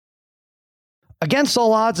Against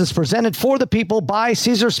All Odds is presented for the people by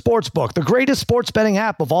Caesar Sportsbook, the greatest sports betting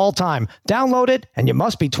app of all time. Download it, and you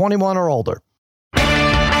must be 21 or older. All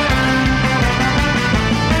right,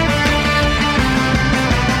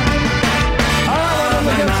 welcome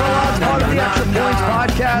Against All Odds, part of the Extra Points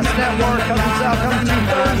Podcast Network. Coming to you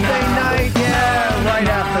Thursday night. Yeah, right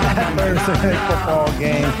after that Thursday night football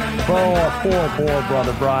game. Poor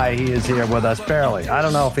brother Bry. He is here with us barely. I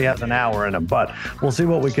don't know if he has an hour in him, but we'll see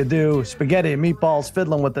what we could do. Spaghetti and meatballs,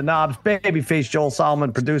 fiddling with the knobs. Babyface Joel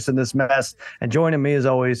Solomon producing this mess. And joining me as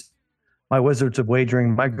always, my wizards of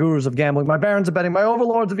wagering, my gurus of gambling, my barons of betting, my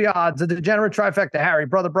overlords of the odds, the degenerate trifecta, Harry,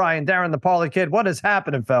 brother Brian, Darren, the Parlay Kid. What is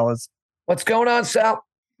happening, fellas? What's going on, Sal?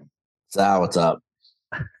 Sal, what's up?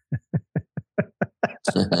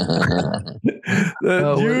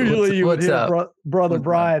 Usually you would hear brother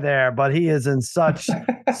Bry there, but he is in such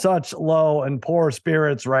low and poor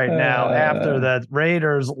spirits right now after the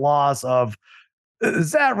Raiders loss of,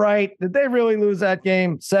 is that right? Did they really lose that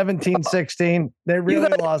game 17-16? They really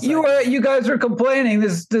lost. You guys were complaining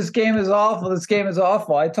this game is awful. This game is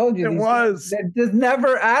awful. I told you it was. They're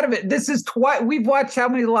never out of it. This is twice. We've watched how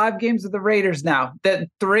many live games of the Raiders now? That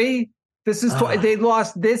 3. This is they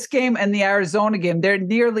lost this game and the Arizona game. They're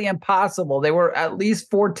nearly impossible. They were at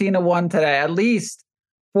least 14-1 today. At least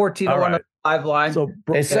 14-1 on the live line. So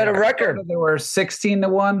they set a record. They were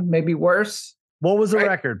 16-1, maybe worse. What was the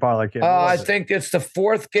record, Parlay Kid? I think it's the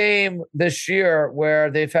 4th game this year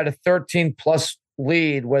where they've had a 13-plus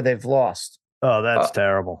lead where they've lost. Oh, that's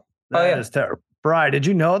terrible. That is terrible. Bri, did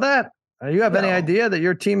you know that? You have any idea that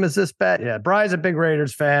your team is this bad? Yeah, Bri's a big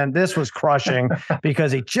Raiders fan. This was crushing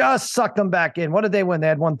because he just sucked them back in. What did they win? They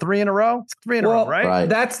had won 3 in a row? 3 in a row, right?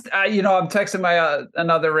 That's, I'm texting my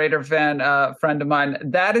another Raider fan friend of mine.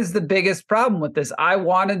 That is the biggest problem with this. I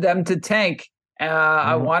wanted them to tank.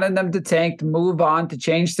 I wanted them to tank, to move on, to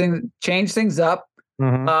change things up.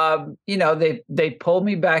 They pulled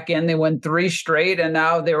me back in. They won 3 straight, and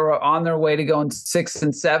now they were on their way to going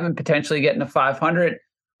 6-7, potentially getting to 500.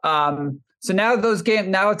 So now those games,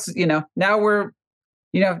 now it's, now we're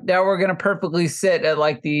going to perfectly sit at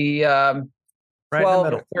like the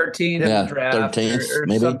 12 or 13 in the draft 13th, or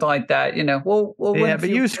maybe something like that. We'll win. But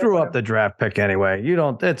you screw up the draft pick anyway. You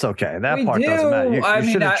don't. It's okay. That part doesn't matter.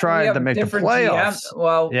 You should have tried to make the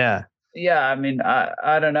playoffs. Yeah, I mean,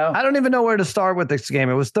 I don't know. I don't even know where to start with this game.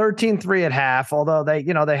 It was 13-3 at half, although they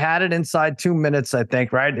had it inside 2 minutes, I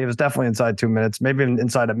think, right? It was definitely inside 2 minutes, maybe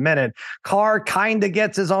inside a minute. Carr kind of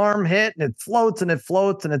gets his arm hit, and it floats, and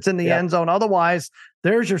it's in the end zone. Otherwise,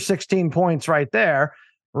 there's your 16 points right there,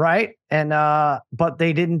 right? And but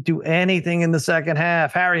they didn't do anything in the second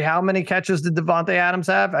half. Harry, how many catches did Devontae Adams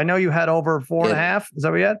have? I know you had over 4.5. Is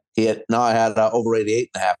that what you had? I had over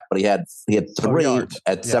 88.5, but he had 3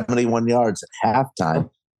 at 71 yards at halftime.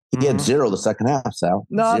 He had 0 the second half, Sal.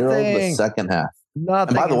 Nothing. 0 the second half.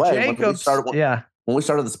 Nothing. And by the way, Jacobs, when we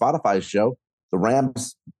started the Spotify show, the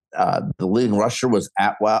Rams, the leading rusher was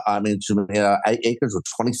Akers with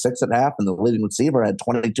 26 at half, and the leading receiver had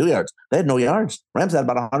 22 yards. They had no yards. Rams had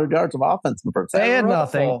about 100 yards of offense in the first half. They had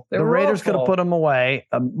nothing. The Raiders could have put them away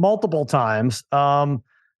multiple times.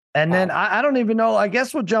 And then I don't even know. I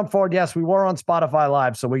guess we'll jump forward. Yes, we were on Spotify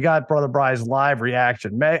Live, so we got Brother Bry's live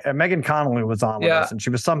reaction. Megan Connolly was on with us, and she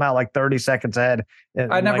was somehow like 30 seconds ahead.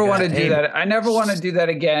 I never want to do that. I never want to do that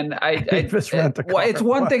again. It's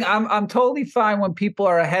one thing. I'm totally fine when people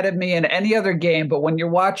are ahead of me in any other game, but when you're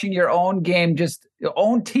watching your own game, just your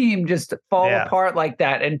own team just fall apart like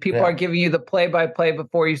that, and people are giving you the play-by-play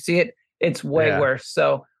before you see it, it's way worse.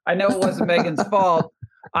 So I know it wasn't Megan's fault.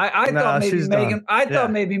 I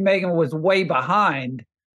thought maybe Megan was way behind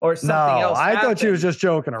or something else. I thought she was just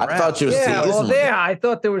joking around. I thought she was teasing. I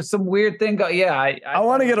thought there was some weird thing. I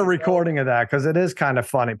want to get a recording of that because it is kind of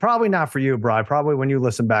funny. Probably not for you, Bri. Probably when you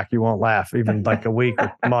listen back, you won't laugh, even like a week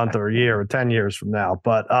or month or a year or 10 years from now.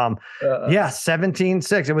 But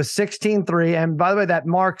 17-6. It was 16-3. And by the way, that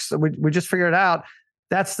marks, we just figured it out.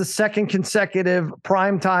 That's the second consecutive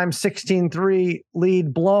primetime 16-3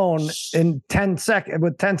 lead blown in 10 seconds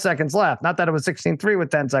with 10 seconds left. Not that it was 16-3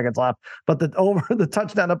 with 10 seconds left, but the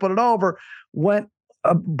touchdown to put it over went.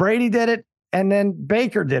 Brady did it, and then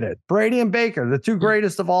Baker did it. Brady and Baker, the 2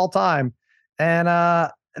 greatest of all time, and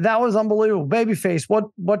that was unbelievable. Babyface,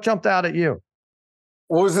 what jumped out at you?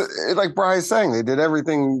 What was it, like Brian's saying, they did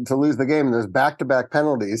everything to lose the game, and there's back-to-back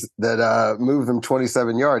penalties that moved them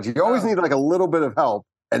 27 yards. You always need like a little bit of help,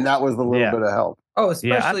 and that was the little bit of help. Oh,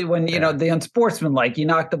 especially when, the unsportsmanlike, you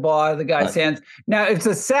knock the ball out of the guy's hands. Now it's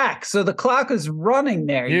a sack. So the clock is running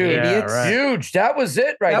there, you idiots. Right. Huge. That was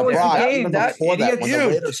it right That was there. the game. Even before that, when the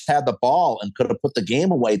Raiders had the ball and could have put the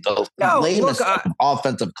game away, the lamest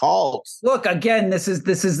offensive calls. Look, again, this is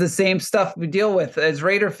the same stuff we deal with as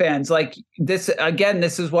Raider fans. Like this, again,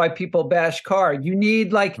 this is why people bash Carr. You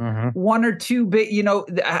need one or two bit,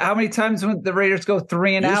 how many times when the Raiders go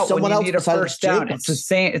 3 and out when you need a first down? It's the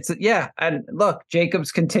same. And look,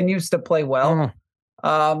 Jacobs continues to play well.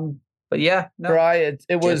 But yeah, no. Right.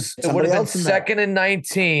 It would have been 2nd and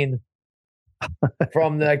 19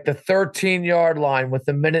 from the 13-yard line with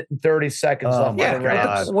a minute and 30 seconds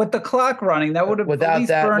left. With the clock running, that would have at least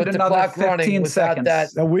burned another 15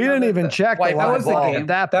 seconds. We didn't even check the that was the game.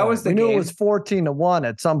 That was the game. We knew it was 14-1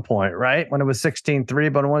 at some point, right? When it was 16-3,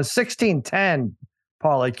 but when it was 16-10,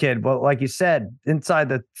 Parlay Kid, but like you said, inside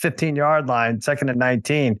the 15-yard line, 2nd and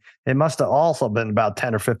 19, it must have also been about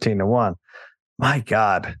 10 or 15-1. My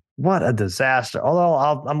God, what a disaster.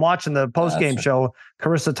 Although I'm watching the post-game show,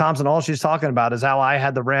 Carissa Thompson, all she's talking about is how I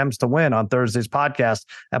had the Rams to win on Thursday's podcast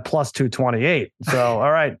at plus 228. So,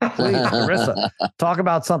 all right, please, Carissa, talk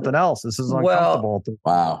about something else. This is uncomfortable.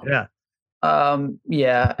 Wow.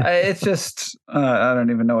 Yeah. It's just, I don't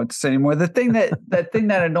even know what to say anymore. The thing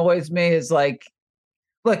that annoys me is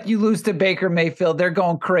look, you lose to Baker Mayfield. They're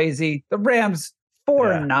going crazy. The Rams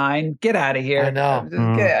 4-9. Get out of here. I know.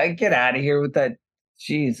 Get out of here with that.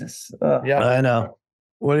 Jesus. Yeah, I know.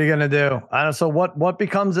 What are you going to do? I don't. So what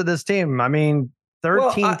becomes of this team? I mean,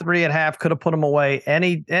 13-3 at half could have put them away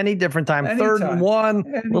any different time. 3rd and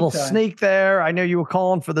 1, little sneak there. I know you were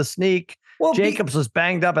calling for the sneak. Well, Jacobs was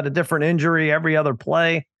banged up at a different injury every other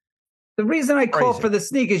play. The reason I call for the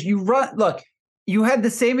sneak is you had the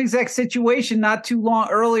same exact situation not too long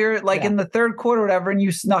earlier, in the third quarter or whatever, and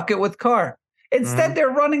you snuck it with Carr. Instead, they're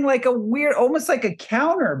running like a weird, almost like a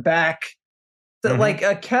counter back, like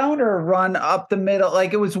a counter run up the middle.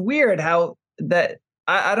 Like it was weird how that,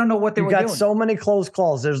 I don't know what they were doing. You got so many close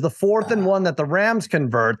calls. There's the 4th and 1 that the Rams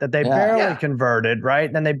convert that they barely converted, right?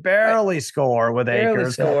 And then they barely score with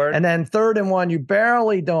Akers. And then 3rd and 1, you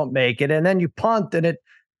barely don't make it. And then you punt and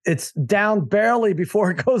it's down barely before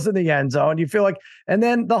it goes in the end zone. You feel like, and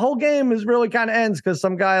then the whole game is really kind of ends because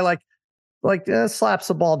some guy slaps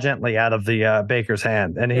the ball gently out of the Baker's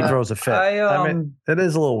hand and he throws a fit. I mean, it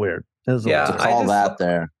is a little weird. To call that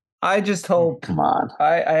there. I just hope. Come on.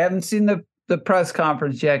 I haven't seen the press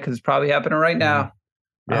conference yet because it's probably happening right now.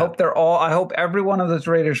 Yeah. I hope every one of those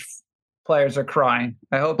Raiders players are crying.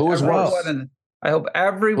 I hope every one of them. Who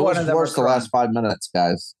was worse the last 5 minutes,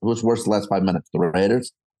 guys? Who was worse the last 5 minutes? The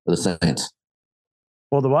Raiders or the Saints?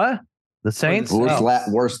 Well, the what? The Saints? Who was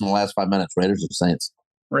worse in the last 5 minutes? Raiders or Saints?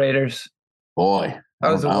 Raiders. Boy. That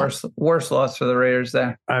was the worst loss for the Raiders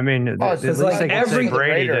there. I mean, everything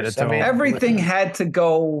had to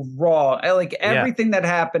go wrong. Everything that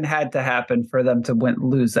happened had to happen for them to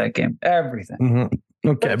lose that game. Everything. Mm-hmm.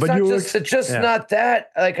 Okay, but it's just not that.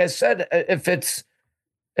 Like I said, if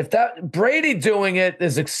that Brady doing it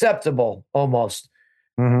is acceptable, almost.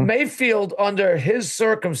 Mm-hmm. Mayfield under his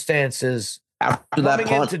circumstances after that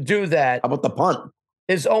punt to do that. How about the punt?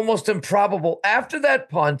 Is almost improbable. After that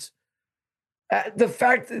punt. The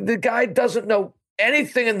fact that the guy doesn't know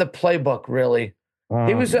anything in the playbook, really.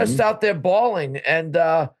 He was just out there balling, and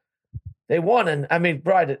they won. And, I mean,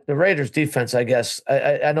 the Raiders' defense, I guess.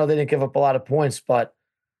 I know they didn't give up a lot of points, but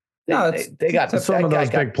they got some of those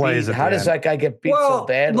big plays. How does that guy get beat so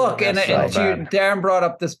bad? Look, and Darren brought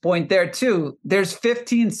up this point there, too. There's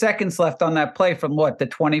 15 seconds left on that play from, the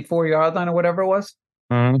 24-yard line or whatever it was?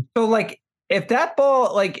 Mm-hmm. So, if that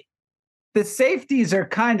ball, the safeties are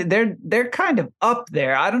they're kind of up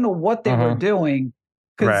there. I don't know what they were doing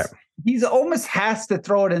because he's almost has to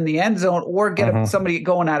throw it in the end zone or get somebody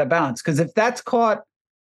going out of bounds. Because if that's caught,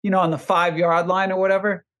 on the 5-yard line or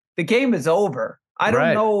whatever, the game is over. I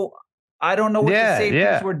don't know. I don't know what the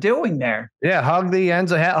safeties were doing there. Yeah, hug the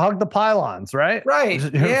ends, hug the pylons, right? Right.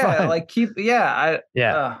 Yeah,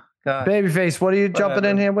 Babyface, what are you jumping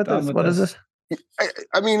in here with this? What is this?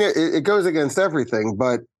 I mean, it goes against everything,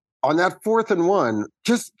 but on that 4th and 1,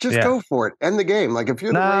 just go for it. End the game. If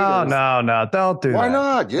you're the Raiders. No, don't do that. Why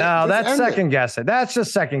not? No, that's second guessing. That's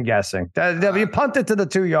just second guessing. You punt it to the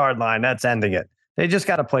 2-yard line. That's ending it. They just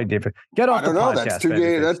got to play defense. Get off the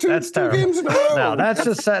podcast. That's two games in a row. No,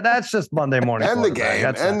 that's just Monday morning. End the game.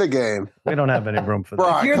 End the game. We don't have any room for that.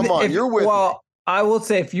 Brian, come on, you're with me. I will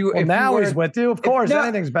say if now he's with you. Of course,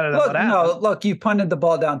 anything's better than what happened. Look, you punted the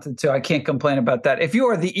ball down to 2. I can't complain about that. If you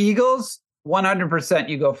are the Eagles, 100%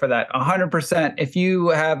 you go for that. 100%. If you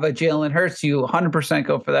have a Jalen Hurts, you 100%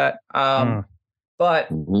 go for that. But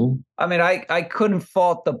I mean, I couldn't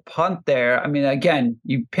fault the punt there. I mean, again,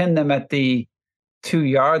 you pin them at the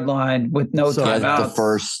 2-yard line with no timeouts. The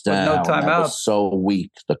first down, no timeouts. That was so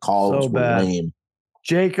weak. The calls were lame.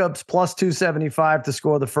 Jacobs plus 275 to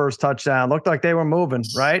score the first touchdown. Looked like they were moving,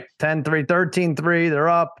 right? 10-3, 13-3. They're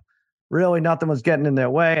up. Really, nothing was getting in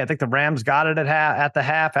their way. I think the Rams got it at the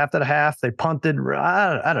half. After the half, they punted.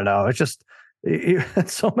 I don't know. It's just you had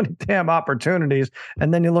so many damn opportunities.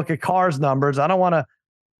 And then you look at Carr's numbers. I don't want to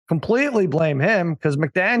completely blame him because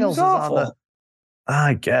McDaniels is on the.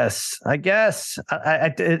 I guess.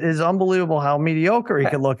 It is unbelievable how mediocre he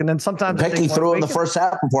could look. And then sometimes he threw in the first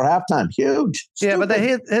half before halfime. Huge. Stupid.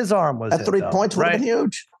 Yeah, but his arm was at 3 points would have been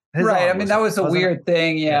huge. Right. I mean, that was a weird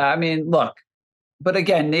thing. Yeah. I mean, look. But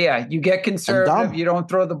again, you get conservative. You don't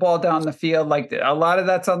throw the ball down the field. Like a lot of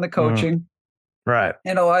that's on the coaching. Right.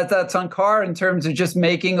 And a lot of that's on Carr in terms of just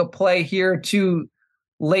making a play here too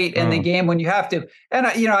late in the game when you have to. And,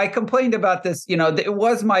 I complained about this. It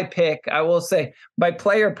was my pick. I will say my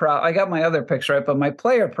player prop. I got my other picks right, but my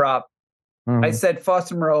player prop, I said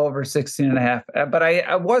Foster Moreau over 16.5. But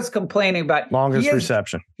I was complaining about longest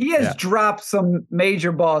reception. He has dropped some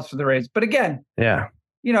major balls for the Rays. But again,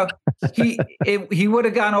 he would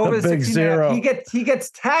have gone over the 16.5. He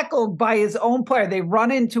gets tackled by his own player. They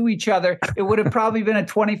run into each other. It would have probably been a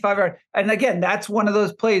 25-yard. And again, that's one of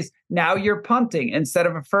those plays. Now you're punting instead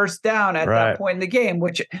of a first down at that point in the game,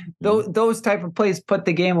 which those type of plays put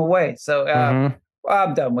the game away. So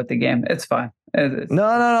I'm done with the game. It's fine.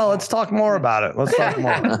 No. Let's talk more about it. Let's talk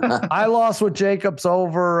more. I lost with Jacobs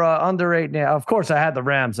over under 8.5. Of course, I had the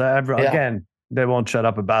Rams. Again. They won't shut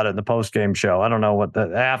up about it in the post-game show. I don't know what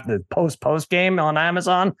after the post-game on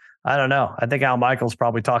Amazon. I don't know. I think Al Michaels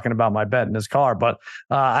probably talking about my bet in his car, but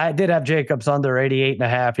I did have Jacobs under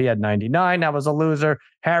 88.5. He had 99. That was a loser.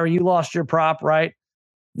 Harry, you lost your prop, right?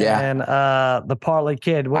 Yeah. And the Parlay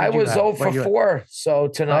Kid. I was 0 for 4. So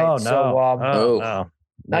tonight. Oh, no. So,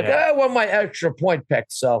 no. I won my extra point pick.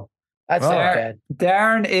 So that's not bad.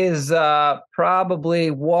 Darren is probably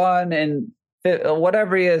 1 and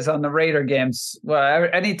whatever he is on the Raider games. Well,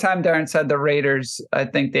 anytime Darren said the Raiders, I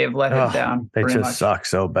think they've let him down. They just suck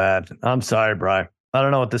so bad. I'm sorry, Brian. I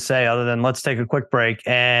don't know what to say other than let's take a quick break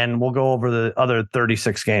and we'll go over the other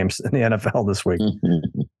 36 games in the NFL this week.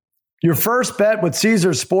 Your first bet with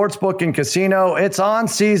Caesars Sportsbook and Casino, it's on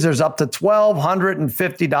Caesars up to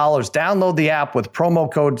 $1,250. Download the app with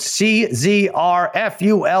promo code CZRFULL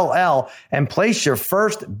and place your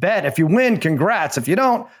first bet. If you win, congrats. If you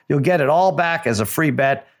don't, you'll get it all back as a free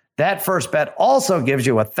bet. That first bet also gives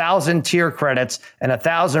you 1,000 tier credits and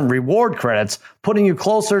 1,000 reward credits, putting you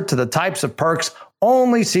closer to the types of perks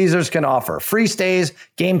only Caesars can offer: free stays,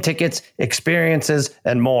 game tickets, experiences,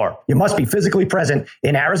 and more. You must be physically present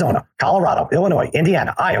in Arizona, Colorado, Illinois,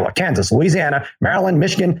 Indiana, Iowa, Kansas, Louisiana, Maryland,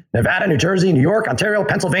 Michigan, Nevada, New Jersey, New York, Ontario,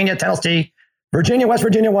 Pennsylvania, Tennessee, Virginia, West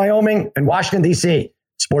Virginia, Wyoming, and Washington, D.C.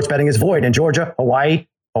 Sports betting is void in Georgia, Hawaii,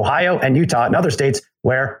 Ohio, and Utah, and other states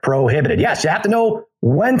where prohibited. Yes, you have to know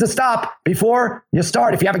when to stop before you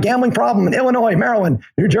start. If you have a gambling problem in Illinois, Maryland,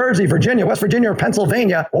 New Jersey, Virginia, West Virginia, or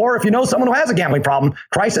Pennsylvania, or if you know someone who has a gambling problem,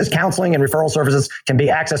 crisis counseling and referral services can be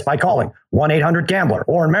accessed by calling 1-800-GAMBLER,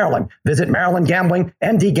 or in Maryland, visit Maryland Gambling,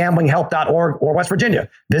 mdgamblinghelp.org, or West Virginia,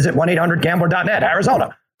 visit 1-800-GAMBLER.net.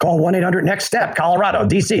 Arizona, call 1-800-NEXT-STEP. Colorado,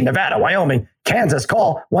 D.C., Nevada, Wyoming, Kansas,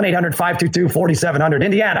 call 1-800-522-4700.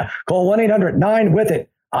 Indiana, call 1-800-9-WITH-IT.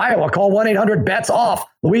 Iowa, call 1-800-BETS-OFF.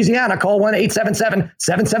 Louisiana, call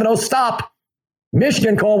 1-877-770-STOP.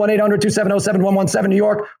 Michigan, call 1-800-270-7117. New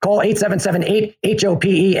York, call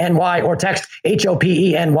 877-8-HOPENY or text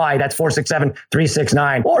HOPENY. That's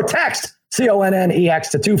 467-369. Or text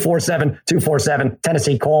CONNEX to 247-247.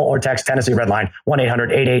 Tennessee, call or text Tennessee Red Line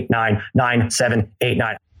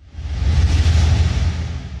 1-800-889-9789.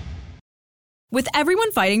 With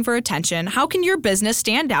everyone fighting for attention, how can your business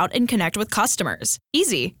stand out and connect with customers?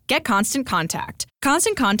 Easy. Get Constant Contact.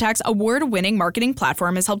 Constant Contact's award-winning marketing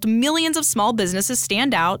platform has helped millions of small businesses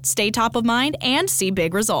stand out, stay top of mind, and see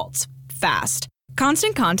big results fast.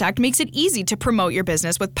 Constant Contact makes it easy to promote your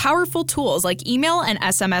business with powerful tools like email and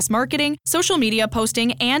SMS marketing, social media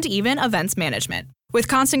posting, and even events management. With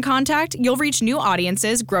Constant Contact, you'll reach new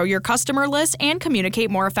audiences, grow your customer list, and communicate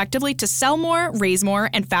more effectively to sell more, raise more,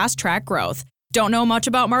 and fast-track growth. Don't know much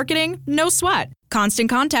about marketing? No sweat. Constant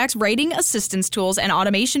Contact's writing assistance tools and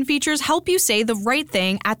automation features help you say the right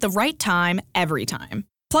thing at the right time, every time.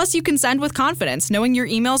 Plus, you can send with confidence, knowing your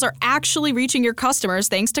emails are actually reaching your customers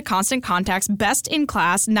thanks to Constant Contact's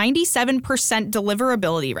best-in-class 97%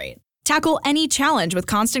 deliverability rate. Tackle any challenge with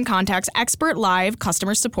Constant Contact's expert live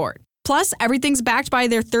customer support. Plus, everything's backed by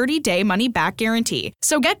their 30-day money-back guarantee.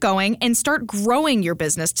 So get going and start growing your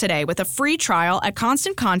business today with a free trial at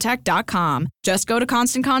ConstantContact.com. Just go to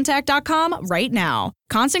ConstantContact.com right now.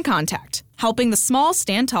 Constant Contact, helping the small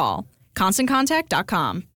stand tall.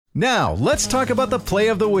 ConstantContact.com. Now, let's talk about the play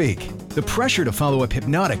of the week. The pressure to follow up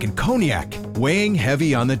Hypnotic and Cognac, weighing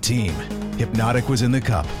heavy on the team. Hypnotic was in the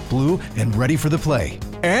cup, blue, and ready for the play.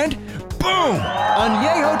 And boom!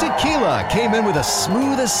 Añejo Tequila came in with a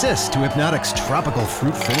smooth assist to Hypnotic's tropical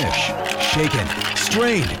fruit finish. Shaken,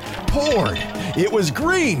 strained, poured. It was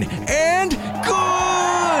green and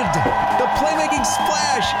good! The playmaking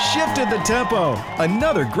splash shifted the tempo.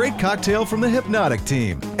 Another great cocktail from the Hypnotic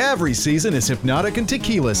team. Every season is Hypnotic and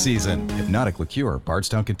Tequila season. Hypnotic Liqueur,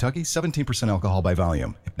 Bardstown, Kentucky, 17% alcohol by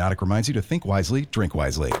volume. Hypnotic reminds you to think wisely, drink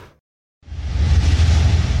wisely.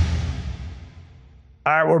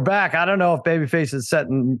 All right, we're back. I don't know if Babyface is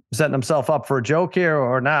setting himself up for a joke here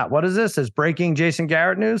or not. What is this? Is breaking Jason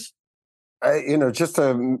Garrett news? Just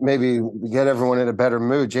to maybe get everyone in a better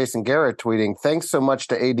mood, Jason Garrett tweeting, "Thanks so much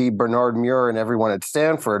to AD Bernard Muir and everyone at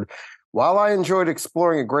Stanford. While I enjoyed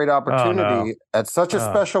exploring a great opportunity at such a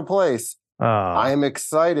special place, I am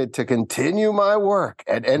excited to continue my work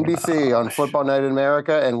at NBC on Football Night in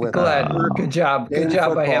America and with good job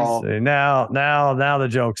by him. See, now the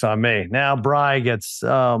joke's on me. Now Bry gets,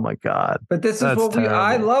 oh my God. But this is what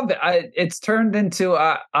I love it. It's turned into,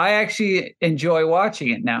 I actually enjoy watching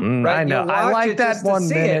it now. Right? I know. I like that 1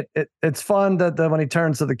 minute. It's fun that when he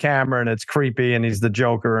turns to the camera and it's creepy and he's the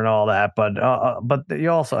Joker and all that. But you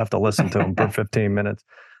also have to listen to him for 15 minutes.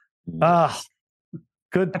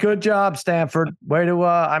 Good job, Stanford. Way to,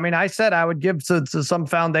 I said I would give to some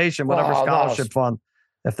foundation, whatever scholarship fund,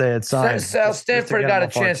 if they had signed. Stanford got a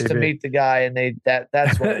chance to meet the guy, and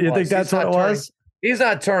that's what it you was. think that's what it was? He's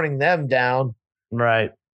not turning them down.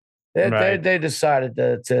 Right. They decided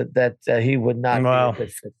that he would not be a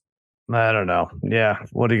good fit. I don't know. Yeah.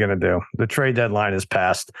 What are you going to do? The trade deadline is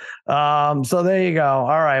passed. So there you go. All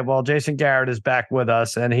right. Well, Jason Garrett is back with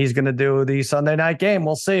us, and he's going to do the Sunday night game.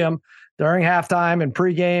 We'll see him during halftime and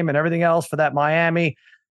pregame and everything else for that Miami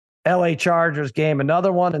LA Chargers game.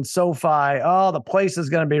 Another one in SoFi. Oh, the place is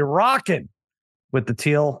going to be rocking with the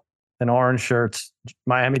teal and orange shirts.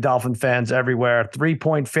 Miami Dolphin fans everywhere.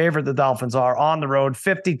 3-point favorite the Dolphins are on the road.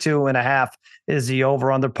 52.5 is the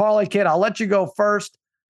over-under. Parlay Kid, I'll let you go first.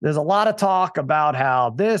 There's a lot of talk about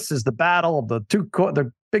how this is the battle of the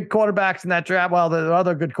the big quarterbacks in that draft. Well, there are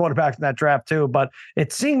other good quarterbacks in that draft too, but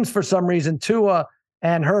it seems for some reason Tua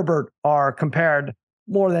and Herbert are compared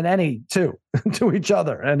more than any two to each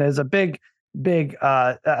other. And there's a big,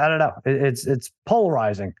 I don't know. It's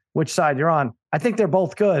polarizing which side you're on. I think they're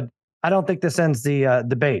both good. I don't think this ends the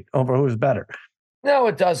debate over who's better. No,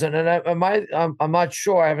 it doesn't. And I'm not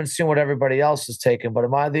sure. I haven't seen what everybody else has taken, but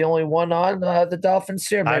am I the only one on the Dolphins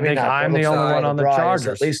here? Maybe I think not. I'm the only one on the Chargers.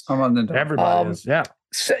 At least I'm on the everybody is. Yeah.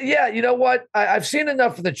 So, yeah. You know what? I've seen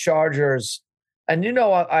enough of the Chargers, and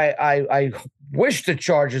I wish the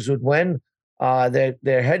Chargers would win.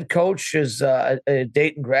 Their head coach is a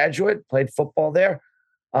Dayton graduate, played football there.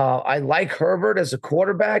 I like Herbert as a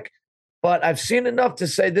quarterback, but I've seen enough to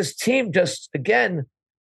say this team just, again,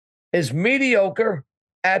 is mediocre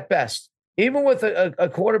at best. Even with a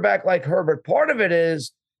quarterback like Herbert, part of it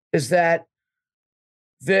is that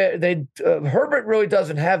Herbert really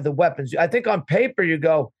doesn't have the weapons. I think on paper you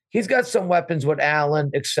go, he's got some weapons with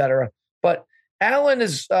Allen, et cetera. But Allen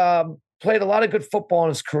has played a lot of good football in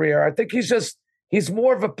his career. I think he's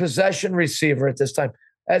more of a possession receiver at this time.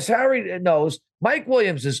 As Harry knows, Mike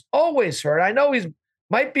Williams is always hurt. I know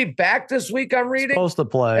might be back this week, I'm reading. Supposed to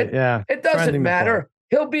play, yeah. It doesn't matter.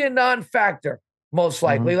 He'll be a non-factor, most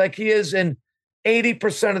likely, like he is in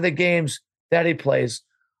 80% of the games that he plays.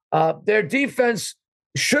 Their defense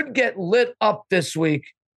should get lit up this week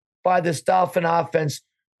by this Dolphin offense.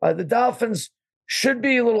 The Dolphins should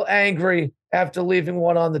be a little angry after leaving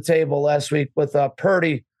one on the table last week with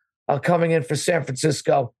Purdy coming in for San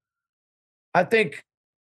Francisco. I think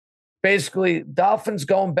basically Dolphins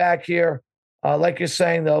going back here. Like you're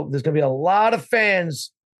saying, though, there's going to be a lot of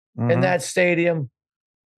fans in that stadium.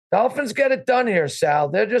 Dolphins get it done here, Sal.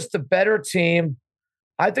 They're just a better team.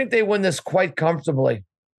 I think they win this quite comfortably.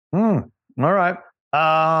 All right.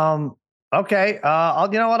 Okay. You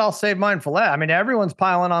know what? I'll save mine for last. I mean, everyone's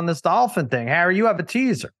piling on this Dolphin thing. Harry, you have a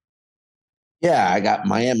teaser. Yeah, I got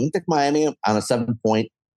Miami. I think Miami on a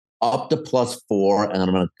 7-point up to +4, and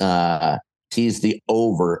I'm going to tease the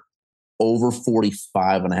over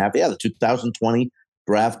 45.5. Yeah, the 2020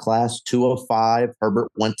 draft class, 205.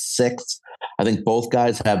 Herbert went 6th. I think both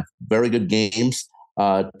guys have very good games.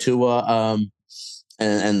 Tua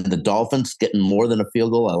and the Dolphins getting more than a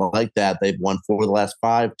field goal. I like that. They've won 4 of the last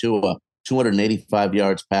 5 to 285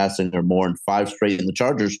 yards passing or more, and 5 straight. And the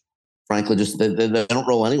Chargers, frankly, just they don't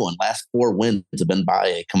roll anyone. Last 4 wins have been by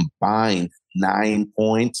a combined 9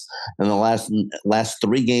 points. And the last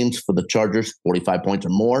 3 games for the Chargers, 45 points or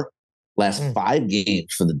more. Last 5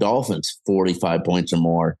 games for the Dolphins, 45 points or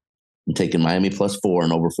more. I'm taking Miami +4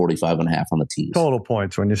 and over 45.5 on the tees. Total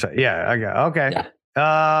points when you say, yeah, I got okay. Yeah.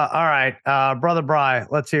 All right, Brother Bry,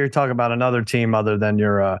 let's hear you talk about another team other than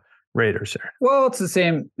your Raiders here. Well, it's the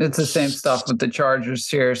same. It's the same stuff with the Chargers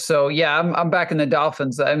here. So yeah, I'm back in the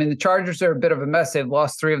Dolphins. I mean, the Chargers are a bit of a mess. They've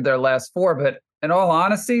lost 3 of their last 4, but in all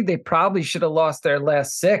honesty, they probably should have lost their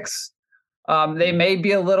last 6. They may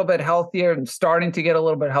be a little bit healthier and starting to get a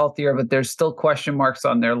little bit healthier, but there's still question marks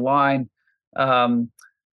on their line.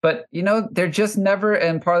 But, you know, they're just never,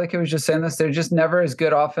 and Parlay was just saying this, they're just never as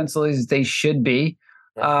good offensively as they should be.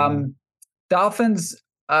 Dolphins,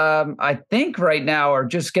 I think right now are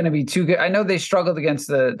just going to be too good. I know they struggled against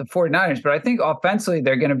the 49ers, but I think offensively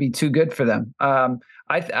they're going to be too good for them.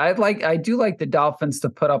 I do like the Dolphins to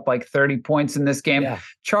put up like 30 points in this game. Yeah.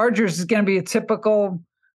 Chargers is going to be a typical,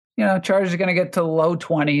 Chargers are going to get to low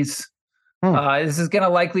 20s. This is going to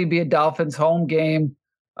likely be a Dolphins home game.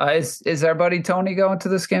 Is our buddy Tony going to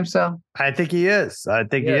this game, Sal? I think he is.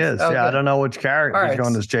 Okay. Yeah, I don't know which character he's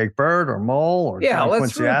going as Jake Bird or Mole or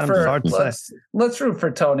Quincy Adams. Let's root for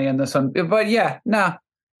Tony in this one. But yeah, the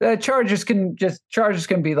Chargers can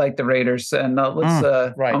be like the Raiders, and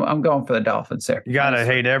I'm going for the Dolphins there. You gotta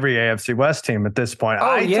hate every AFC West team at this point.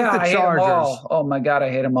 I hate them all. Oh my God, I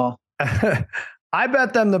hate them all. I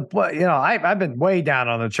bet them I've been way down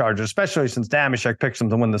on the Chargers, especially since Damashek picks them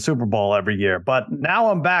to win the Super Bowl every year. But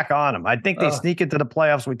now I'm back on them. I think they sneak into the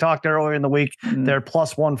playoffs. We talked earlier in the week. They're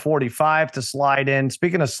plus 145 to slide in.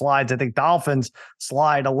 Speaking of slides, I think Dolphins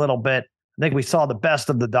slide a little bit. I think we saw the best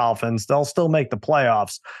of the Dolphins. They'll still make the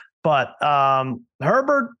playoffs. But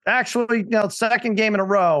Herbert actually, second game in a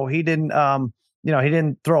row, he didn't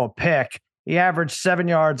throw a pick. He averaged 7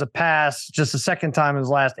 yards a pass. Just the second time in his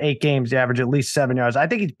last 8 games, he averaged at least 7 yards. I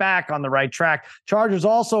think he's back on the right track. Chargers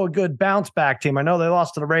also a good bounce back team. I know they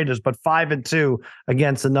lost to the Raiders, but 5-2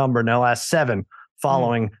 against the number in their last 7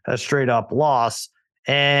 following a straight up loss.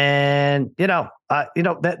 And they're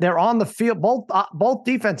on the field. Both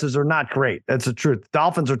defenses are not great. That's the truth.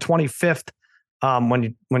 Dolphins are 25th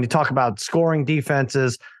when you talk about scoring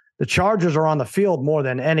defenses. The Chargers are on the field more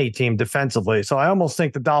than any team defensively. So I almost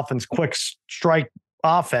think the Dolphins' quick strike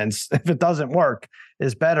offense, if it doesn't work,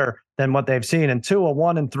 is better than what they've seen. And Tua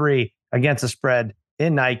 1-3 against the spread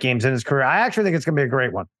in night games in his career. I actually think it's going to be a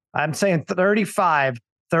great one. I'm saying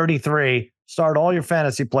 35-33. Start all your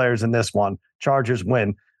fantasy players in this one. Chargers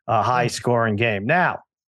win a high-scoring game. Now,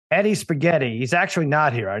 Eddie Spaghetti, he's actually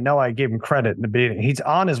not here. I know I gave him credit in the beginning. He's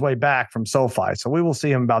on his way back from SoFi. So we will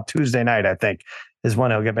see him about Tuesday night, I think, is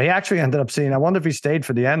when he'll get. But he actually ended up seeing, I wonder if he stayed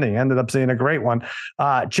for the ending, ended up seeing a great one.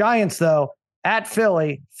 Giants, though, at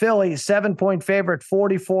Philly 7-point favorite,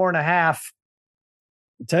 44.5. I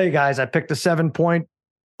tell you guys, I picked a 7-point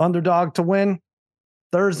underdog to win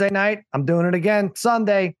Thursday night. I'm doing it again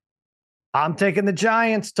Sunday. I'm taking the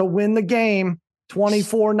Giants to win the game.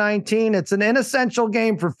 24-19. It's an inessential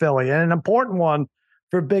game for Philly and an important one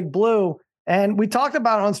for Big Blue. And we talked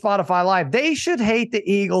about it on Spotify Live. They should hate the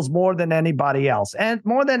Eagles more than anybody else and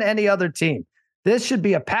more than any other team. This should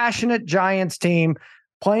be a passionate Giants team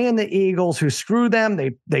playing the Eagles who screw them.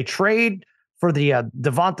 They trade for the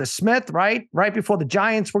Devonta Smith, right before the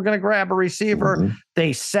Giants were going to grab a receiver.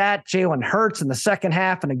 They sat Jalen Hurts in the second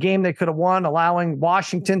half in a game they could have won, allowing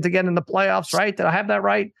Washington to get in the playoffs, right? Did I have that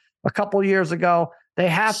right? A couple years ago. They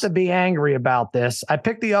have to be angry about this. I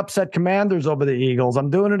picked the upset Commanders over the Eagles.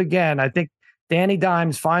 I'm doing it again. I think Danny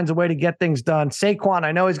Dimes finds a way to get things done. Saquon,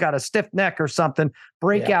 I know he's got a stiff neck or something.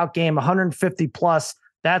 Breakout game, 150 plus.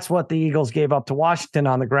 That's what the Eagles gave up to Washington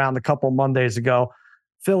on the ground a couple Mondays ago.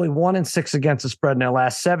 Philly 1-6 against the spread in their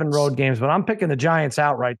last 7 road games, but I'm picking the Giants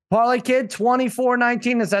outright. Parlay Kid,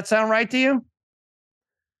 24-19. Does that sound right to you?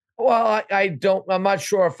 Well, I'm not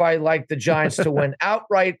sure if I like the Giants to win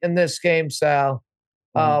outright in this game, Sal.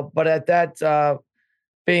 But at that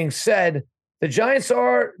being said, the Giants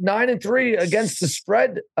are 9-3 against the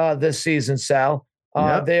spread this season, Sal.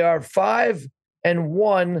 They are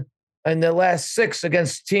 5-1 in their last 6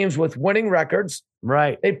 against teams with winning records.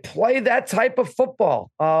 Right. They play that type of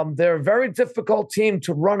football. They're a very difficult team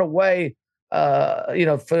to run away. For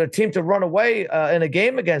a team to run away in a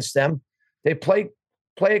game against them, they play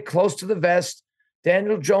it close to the vest.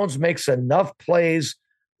 Daniel Jones makes enough plays.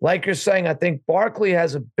 Like you're saying, I think Barkley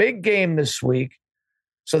has a big game this week,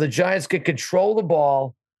 so the Giants can control the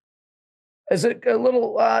ball. as a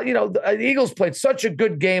little, the Eagles played such a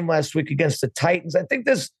good game last week against the Titans. I think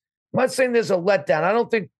I'm not saying there's a letdown. I don't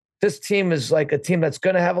think this team is like a team that's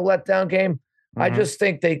going to have a letdown game. Mm-hmm. I just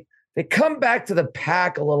think they come back to the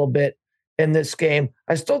pack a little bit in this game.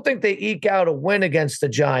 I still think they eke out a win against the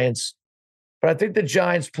Giants, but I think the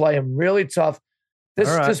Giants play them really tough.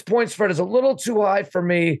 This point spread is a little too high for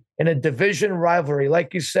me in a division rivalry.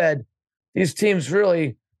 Like you said, these teams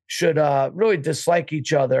really should really dislike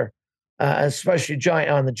each other, especially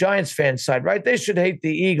on the Giants fan side, right? They should hate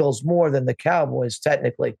the Eagles more than the Cowboys,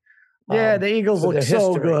 technically. Yeah, the Eagles look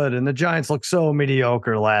so good, and the Giants look so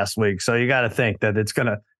mediocre last week. So you got to think that it's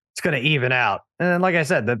gonna even out. And like I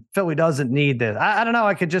said, the Philly doesn't need this. I don't know.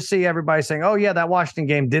 I could just see everybody saying, "Oh yeah, that Washington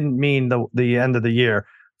game didn't mean the end of the year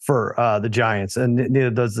for the Giants," and neither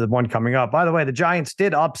does the one coming up. By the way, the Giants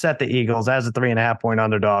did upset the Eagles as a 3.5-point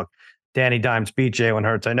underdog. Danny Dimes beat Jalen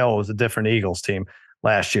Hurts. I know it was a different Eagles team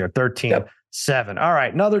last year, 13-7. All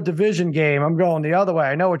right, another division game. I'm going the other way.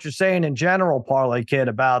 I know what you're saying in general, Parlay Kid,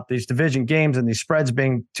 about these division games and these spreads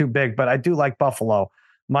being too big, but I do like Buffalo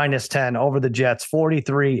 -10 over the Jets.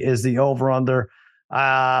 43 is the over-under.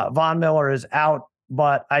 Von Miller is out,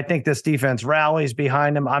 but I think this defense rallies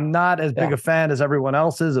behind him. I'm not as big a fan as everyone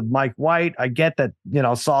else is of Mike White. I get that,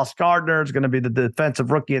 Sauce Gardner is going to be the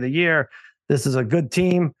defensive rookie of the year. This is a good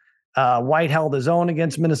team. White held his own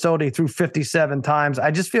against Minnesota. He threw 57 times.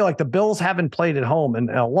 I just feel like the Bills haven't played at home in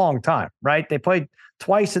a long time, right? They played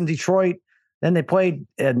twice in Detroit. Then they played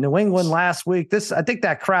in New England last week. I think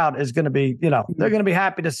that crowd is going to be, they're going to be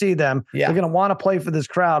happy to see them. Yeah. They're going to want to play for this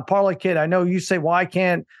crowd. Parlay Kid, I know you say, why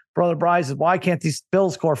can't these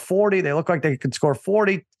Bills score 40? They look like they could score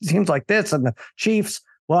 40 teams like this. And the Chiefs,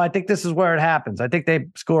 well, I think this is where it happens. I think they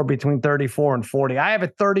score between 34 and 40. I have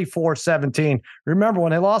it 34-17. Remember,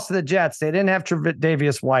 when they lost to the Jets, they didn't have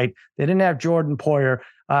Tre'Davious White. They didn't have Jordan Poyer.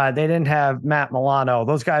 They didn't have Matt Milano.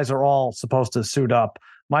 Those guys are all supposed to suit up.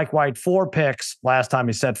 Mike White, 4 picks last time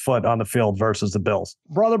he set foot on the field versus the Bills.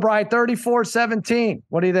 Brother Brian, 34-17.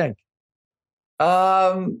 What do you think?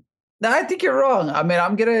 No, I think you're wrong. I mean,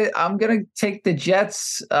 I'm gonna take the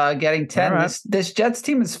Jets getting 10. Right. This Jets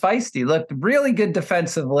team is feisty. Looked really good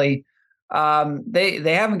defensively.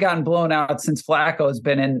 They haven't gotten blown out since Flacco has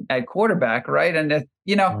been in at quarterback, right? And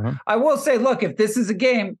I will say, look, if this is a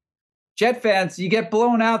game, Jet fans, you get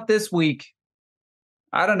blown out this week,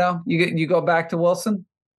 I don't know. You go back to Wilson.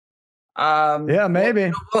 Yeah,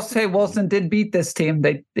 maybe. We'll say Wilson did beat this team.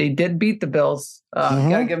 They did beat the Bills.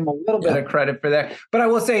 Gotta give them a little bit of credit for that. But I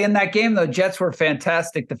will say in that game, though, Jets were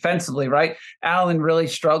fantastic defensively, right? Allen really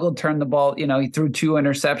struggled, turned the ball. He threw 2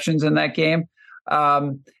 interceptions in that game.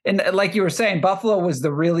 And like you were saying, Buffalo was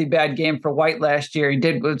the really bad game for White last year.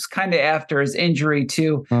 It was kind of after his injury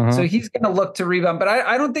too. So he's going to look to rebound. But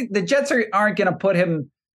I don't think the Jets aren't going to put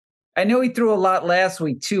him. I know he threw a lot last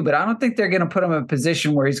week too, but I don't think they're going to put him in a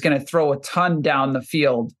position where he's going to throw a ton down the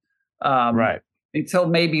field. Right. Until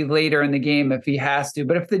maybe later in the game if he has to.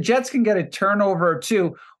 But if the Jets can get a turnover or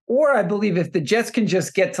 2, or I believe if the Jets can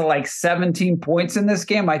just get to like 17 points in this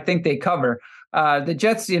game, I think they cover. The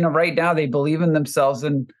Jets, right now they believe in themselves.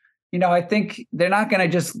 And, I think they're not going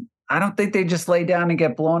to I don't think they just lay down and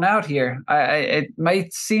get blown out here. It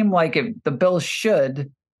might seem like the Bills should.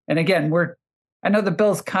 And again, I know the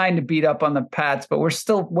Bills kind of beat up on the Pats, but we're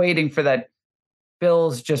still waiting for that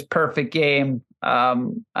Bills just perfect game.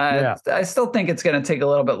 I still think it's going to take a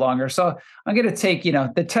little bit longer. So I'm going to take,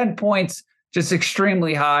 the 10 points, just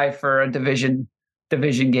extremely high for a division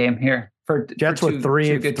game here. Jets with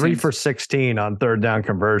 3 for 16 on third down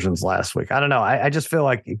conversions last week. I don't know. I just feel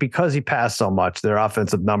like because he passed so much, their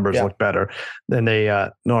offensive numbers look better than they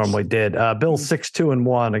normally did. Bills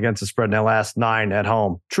 6-2-1 against the spread in their last 9 at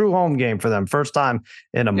home. True home game for them. First time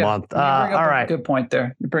in a month. All right. Good point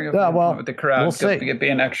there. You bring up with the crowd. We'll see. Get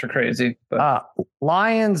being extra crazy. But.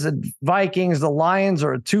 Lions and Vikings. The Lions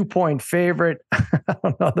are a 2-point favorite. I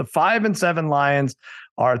don't know. The 5-7 Lions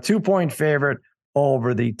are a 2-point favorite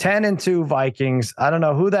over the 10-2 Vikings. I don't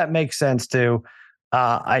know who that makes sense to.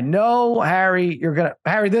 I know, Harry,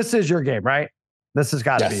 this is your game, right? This has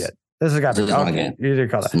got to be it. This has got to be my game. You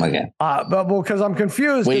did call that. My game. But because I'm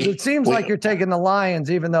confused, because it seems like you're taking the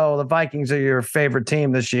Lions, even though the Vikings are your favorite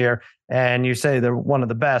team this year, and you say they're one of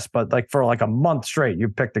the best, but for a month straight, you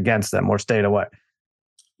picked against them or stayed away.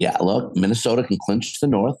 Yeah, look, Minnesota can clinch the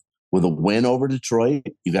North with a win over Detroit.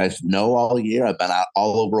 You guys know all year I've been out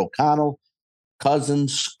all over O'Connell,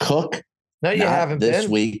 Cousins, Cook. No, you haven't this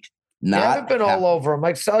week. You haven't been all over them.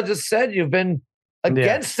 Like Sal just said, you've been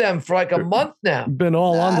against them for a month now. Been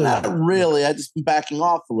all under them. Not really. I just been backing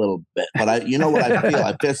off a little bit. But you know what I feel?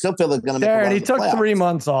 I still feel they're going to make Darren, he took 3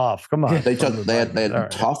 months off. Come on. They had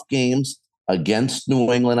tough games. against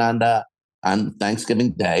New England on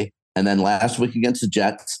Thanksgiving Day, and then last week against the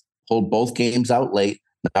Jets, pulled both games out late.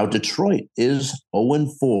 Now Detroit is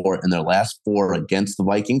 0-4 in their last 4 against the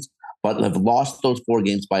Vikings, but have lost those 4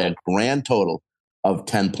 games by a grand total of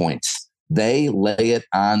 10 points. They lay it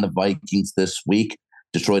on the Vikings this week.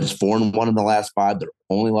 Detroit is 4-1 in the last 5. Their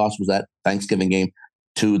only loss was that Thanksgiving game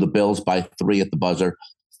to the Bills by 3 at the buzzer.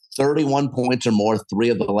 31 points or more 3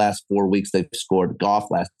 of the last 4 weeks they've scored.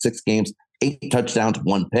 Goff last 6 games, 8 touchdowns,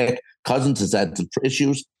 1 pick. Cousins has had some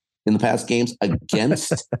issues in the past games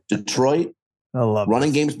against Detroit. I love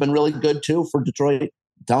running game's been really good too for Detroit.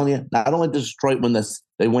 I'm telling you, not only does Detroit win this,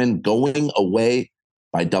 they win going away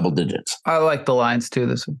by double digits. I like the Lions too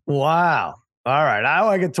this week. Wow. All right. I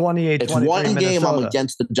like a 28-23. It's one game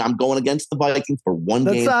Minnesota. I'm going against the Vikings for one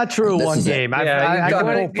game. That's not true. One game.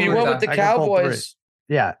 You went with the Cowboys.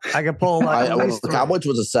 Yeah, I could pull. The Cowboys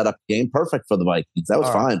was a setup game, perfect for the Vikings. That was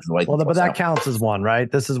fine for the Vikings. Well, but that counts as one,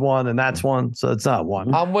 right? This is one, and that's one, so it's not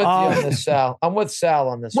one. I'm with you on this, Sal. I'm with Sal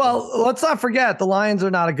on this. Well, let's not forget the Lions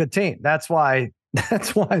are not a good team. That's why they're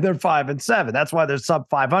 5-7. That's why they're sub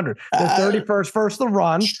 500. They're 31st first to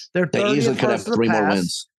run. They easily could have 3 more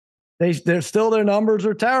wins. They're still, their numbers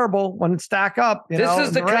are terrible when it stack up. This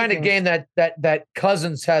is the kind of game that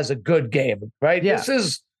Cousins has a good game, right? Yeah. This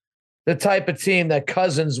is the type of team that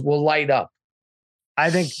Cousins will light up. I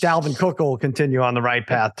think Dalvin Cook will continue on the right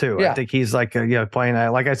path too. Yeah. I think he's playing,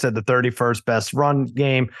 like I said, the 31st best run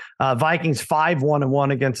game. Vikings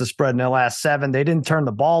 5-1-1 against the spread in their last 7. They didn't turn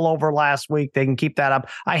the ball over last week. They can keep that up.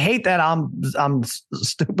 I hate that I'm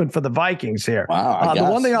stupid for the Vikings here. Wow, the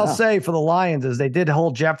one thing I'll say for the Lions is they did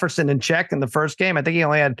hold Jefferson in check in the first game. I think he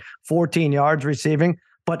only had 14 yards receiving,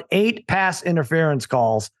 but 8 pass interference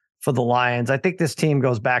calls for the Lions. I think this team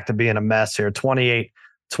goes back to being a mess here.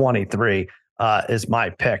 28-23. Is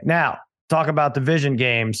my pick. Now, talk about division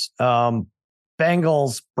games.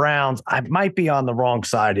 Bengals, Browns. I might be on the wrong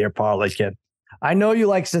side here, Parlay Kid. I know you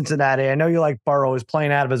like Cincinnati. I know you like Burrow. He's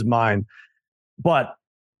playing out of his mind. But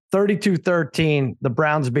 32-13, the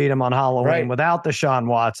Browns beat him on Halloween without Deshaun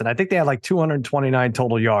Watson. I think they had like 229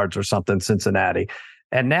 total yards or something, Cincinnati.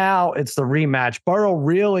 And now it's the rematch. Burrow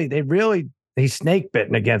he's snake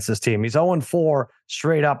bitten against this team. He's 0-4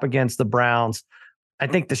 straight up against the Browns. I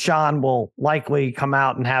think Deshaun will likely come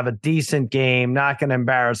out and have a decent game, not going to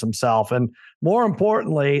embarrass himself. And more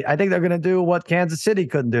importantly, I think they're going to do what Kansas City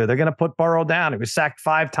couldn't do. They're going to put Burrow down. He was sacked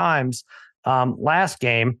 5 times last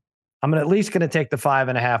game. I'm at least going to take the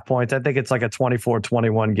 5.5 points. I think it's like a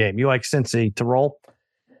 24-21 game. You like Cincy to roll?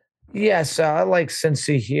 Yes, I like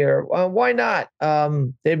Cincy here. Why not?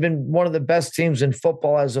 They've been one of the best teams in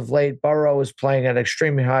football as of late. Burrow is playing at an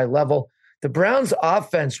extremely high level. The Browns'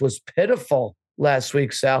 offense was pitiful last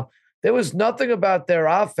week, Sal. There was nothing about their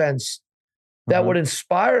offense that would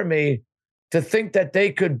inspire me to think that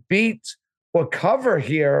they could beat or cover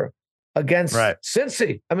here against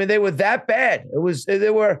Cincy. I mean, they were that bad. They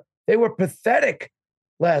were pathetic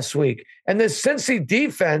last week. And the Cincy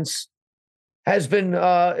defense has been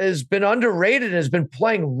underrated, has been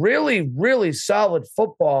playing really, really solid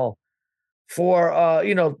football for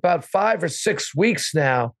about 5 or 6 weeks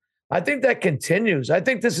now. I think that continues. I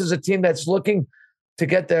think this is a team that's looking to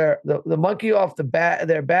get the monkey off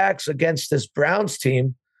their backs against this Browns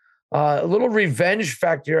team. A little revenge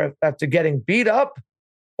factor after getting beat up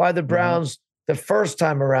by the Browns the first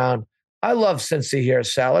time around. I love Cincy here,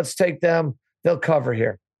 Sal. Let's take them. They'll cover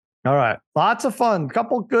here. All right. Lots of fun.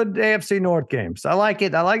 Couple good AFC North games. I like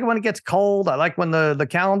it. I like it when it gets cold. I like when the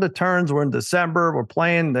calendar turns. We're in December. We're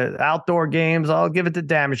playing the outdoor games. I'll give it to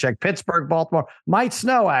Damashek. Pittsburgh, Baltimore. Might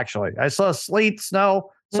snow, actually. I saw sleet,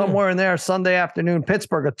 snow somewhere in there Sunday afternoon.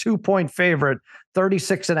 Pittsburgh, a 2-point favorite.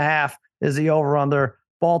 36.5 is the over-under.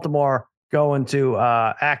 Baltimore going to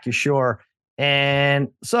Acrisure. And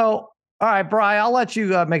so, all right, Bri, I'll let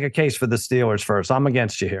you make a case for the Steelers first. I'm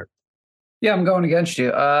against you here. Yeah, I'm going against you.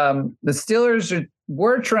 The Steelers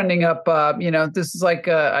were trending up. This is like,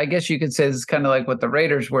 I guess you could say this is kind of like what the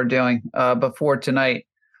Raiders were doing before tonight.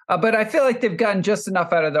 But I feel like they've gotten just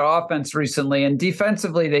enough out of their offense recently. And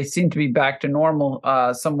defensively, they seem to be back to normal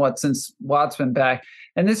somewhat since Watt's been back.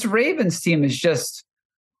 And this Ravens team is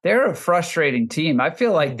they're a frustrating team. I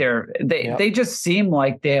feel like they just seem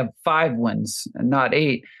like they have 5 wins and not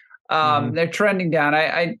 8. They're trending down.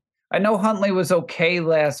 I know Huntley was okay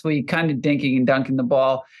last week, kind of dinking and dunking the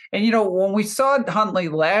ball. And, when we saw Huntley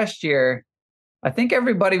last year, I think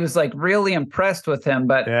everybody was like really impressed with him.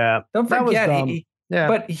 But don't forget,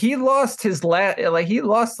 he lost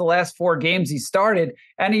the last 4 games he started,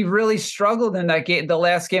 and he really struggled in that game, the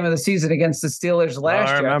last game of the season against the Steelers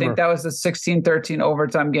last year. I think that was the 16-13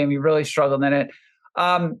 overtime game. He really struggled in it.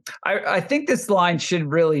 I think this line should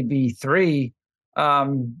really be 3.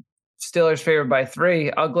 Steelers favored by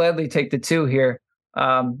 3. I'll gladly take the 2 here.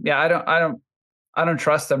 I don't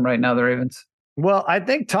trust them right now, the Ravens. Well, I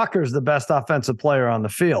think Tucker's the best offensive player on the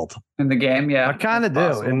field in the game. Yeah, I kind of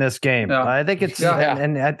do in this game. Yeah. I think it's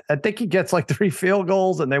and I think he gets like 3 field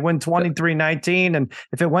goals and they win 23-19. And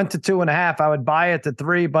if it went to 2.5, I would buy it to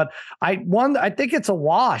 3. But I think it's a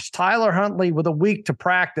wash. Tyler Huntley with a week to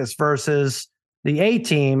practice versus the A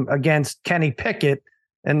team against Kenny Pickett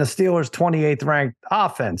and the Steelers' 28th ranked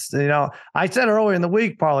offense. You know, I said earlier in the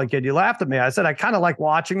week, Parlay Kid, you laughed at me. I said I kind of like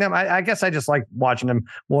watching them. I guess I just like watching them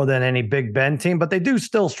more than any Big Ben team, but they do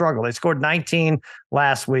still struggle. They scored 19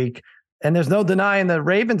 last week, and there's no denying the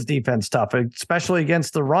Ravens defense tough, especially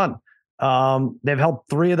against the run. They've held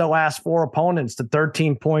 3 of the last 4 opponents to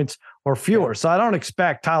 13 points or fewer. So I don't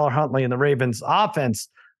expect Tyler Huntley and the Ravens offense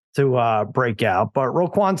to break out, but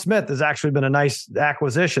Roquan Smith has actually been a nice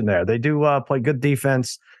acquisition there. They do play good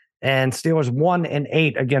defense, and Steelers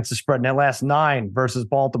 1-8 against the spread in their last 9 versus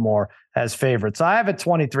Baltimore as favorites. So I have it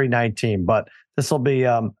 23-19, but this will be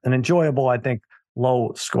an enjoyable, I think,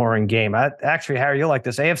 low scoring game. Actually, Harry, you'll like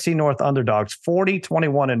this. AFC North underdogs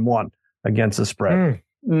 40-21-1 against the spread.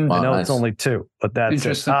 I know it's only 2, but that's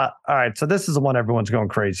it. All right. So this is the one everyone's going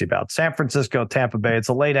crazy about. San Francisco, Tampa Bay. It's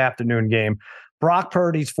a late afternoon game. Brock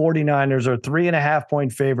Purdy's 49ers are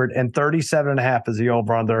 3.5-point favorite, and 37.5 is the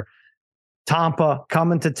over-under. Tampa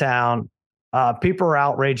coming to town. People are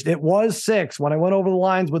outraged. It was 6 when I went over the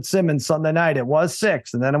lines with Simmons Sunday night. It was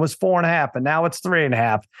 6, and then it was 4.5, and now it's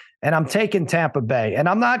 3.5. And I'm taking Tampa Bay. And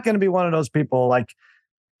I'm not going to be one of those people like,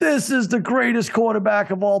 this is the greatest quarterback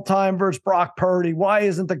of all time versus Brock Purdy. Why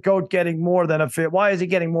isn't the GOAT getting more than a field? Why is he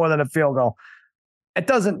getting more than a field goal? It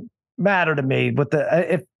doesn't matter to me. But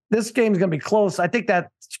if this game is going to be close, I think that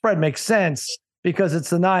spread makes sense because it's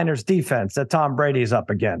the Niners defense that Tom Brady is up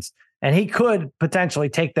against. And he could potentially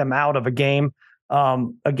take them out of a game.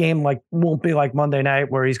 A game like won't be like Monday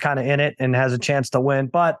night where he's kind of in it and has a chance to win.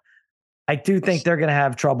 But I do think they're going to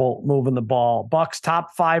have trouble moving the ball. Bucks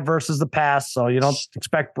top 5 versus the pass. So you don't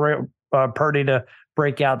expect Purdy to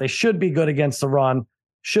break out. They should be good against the run.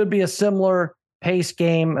 Should be a similar pace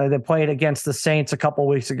game. They played against the Saints a couple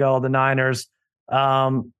weeks ago, the Niners.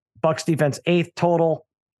 Bucks defense 8th total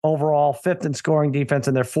overall, 5th in scoring defense,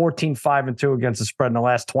 and they're 14-5-2 against the spread in the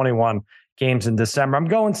last 21 games in December. I'm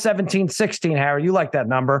going 17-16, Harry. You like that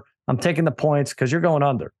number. I'm taking the points because you're going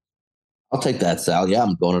under. I'll take that, Sal. Yeah,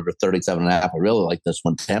 I'm going under 37.5. I really like this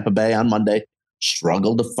one. Tampa Bay on Monday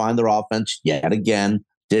struggled to find their offense yet again.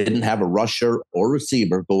 Didn't have a rusher or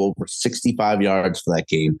receiver go over 65 yards for that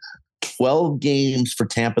game. 12 games for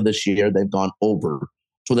Tampa this year. They've gone over.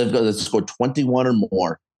 So they've scored 21 or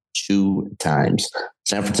more 2 times.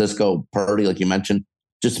 San Francisco, Purdy, like you mentioned,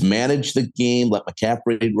 just manage the game. Let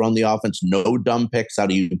McCaffrey run the offense. No dumb picks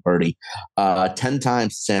out of you, Purdy. 10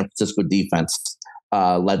 times San Francisco defense,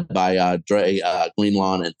 led by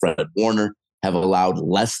Greenlawn and Fred Warner, have allowed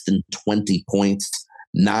less than 20 points.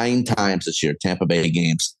 9 times this year, Tampa Bay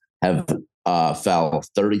games have fell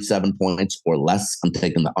 37 points or less. I'm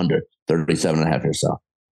taking the under 37.5 here, so.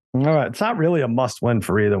 All right. It's not really a must win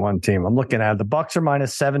for either one team. I'm looking at it. The Bucks are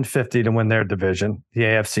minus 750 to win their division, the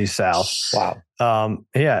AFC South. Wow.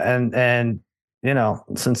 Yeah. And, you know,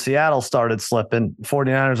 since Seattle started slipping,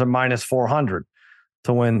 49ers are minus 400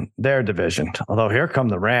 to win their division. Although here come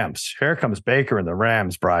the Rams. Here comes Baker and the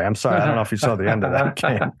Rams, Bri. I'm sorry. I don't know if you saw the end of that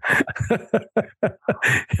game.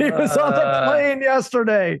 He was on the plane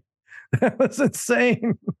yesterday. That was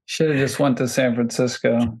insane. Should have just went to San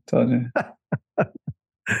Francisco. Told you.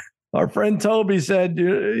 Our friend Toby said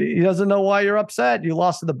he doesn't know why you're upset. You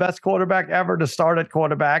lost to the best quarterback ever to start at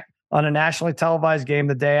quarterback on a nationally televised game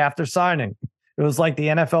the day after signing. It was like the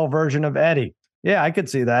NFL version of Eddie. Yeah, I could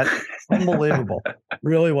see that. Unbelievable.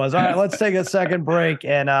 Really was. All right, let's take a second break,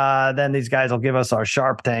 and then these guys will give us our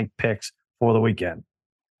Sharp Tank picks for the weekend.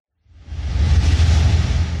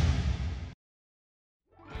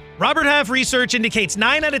 Robert Half research indicates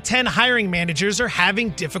 9 out of 10 hiring managers are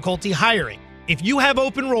having difficulty hiring. If you have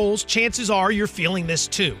open roles, chances are you're feeling this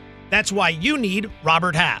too. That's why you need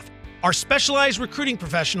Robert Half. Our specialized recruiting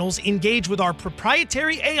professionals engage with our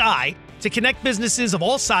proprietary AI to connect businesses of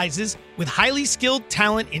all sizes with highly skilled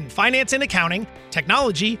talent in finance and accounting,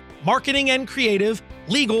 technology, marketing and creative,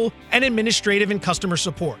 legal, and administrative and customer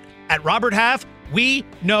support. At Robert Half, we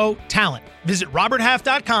know talent. Visit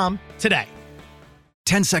roberthalf.com today.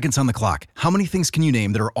 10 seconds on the clock. How many things can you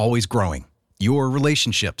name that are always growing? Your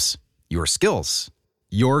relationships, your skills,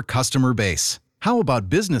 your customer base. How about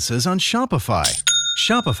businesses on Shopify?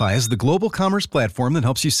 Shopify is the global commerce platform that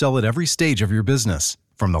helps you sell at every stage of your business.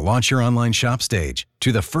 From the launch your online shop stage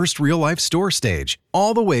to the first real life store stage,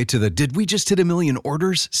 all the way to the did we just hit a million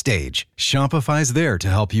orders stage, Shopify's there to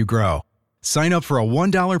help you grow. Sign up for a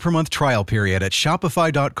 $1 per month trial period at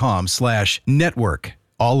shopify.com/network,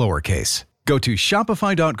 all lowercase. Go to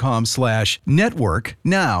shopify.com/network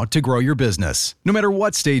now to grow your business, no matter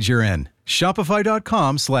what stage you're in.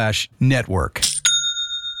 Shopify.com/network.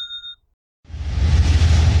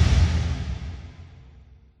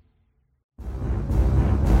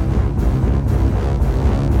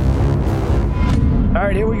 All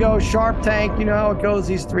right, here we go. Sharp Tank. You know how it goes.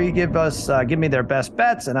 These three give me their best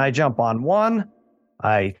bets, and I jump on one.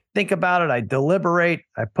 I think about it. I deliberate.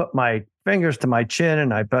 I put my fingers to my chin,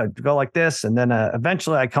 and I go like this, and then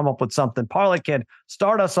eventually I come up with something. Parlay Kid,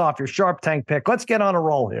 start us off. Your Sharp Tank pick. Let's get on a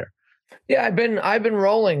roll here. Yeah, I've been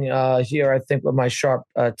rolling here. I think with my Sharp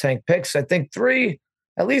Tank picks. I think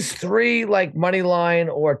at least three like money line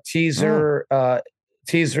or teasers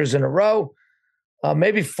in a row.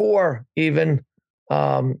 Maybe four even.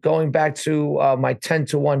 Going back to my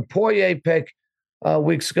 10-1 Poirier pick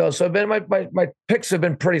weeks ago. So my picks have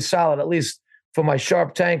been pretty solid, at least for my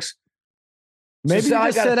Sharp Tanks. Maybe you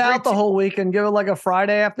just sit out the whole week and give it like a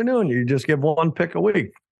Friday afternoon. You just give one pick a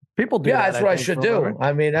week. People do that. Yeah, that's what I should do.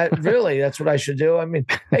 I mean, that's what I should do. I mean,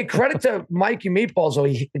 hey, credit to Mikey Meatballs. So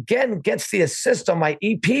he again gets the assist on my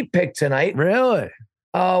EP pick tonight. Really?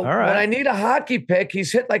 All right. When I need a hockey pick,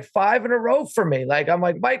 he's hit like 5 in a row for me. Like I'm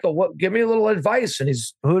like, Michael, give me a little advice. And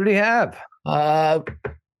who did he have?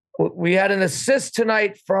 We had an assist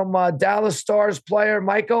tonight from Dallas Stars player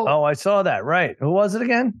Michael. Oh, I saw that. Right. Who was it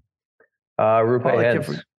again? Rupe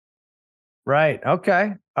Hintz. Right.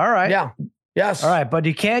 Okay. All right. Yeah. Yes. All right. But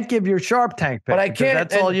you can't give your Sharp Tank pick. But I can't.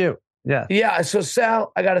 That's all you. Yeah. Yeah. So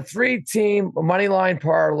Sal, I got a 3-team money line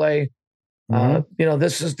parlay.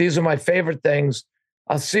 Mm-hmm. These are my favorite things.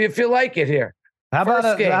 I'll see if you like it here. How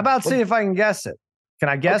about see if I can guess it? Can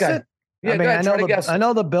I guess it? Yeah, I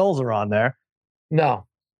know the Bills are on there. No,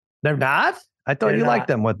 they're not. I thought you liked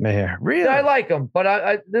them with me here. Really? Yeah, I like them,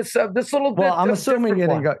 but this little bit. Well, I'm assuming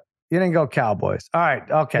you didn't go Cowboys. All right.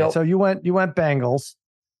 Okay. Nope. So you went Bengals.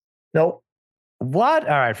 Nope. What?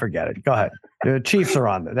 All right. Forget it. Go ahead. The Chiefs are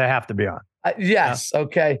on there. They have to be on. Yes.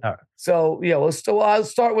 Okay. All right. So yeah, I'll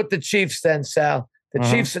start with the Chiefs then, Sal. The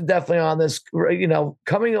Chiefs are definitely on this,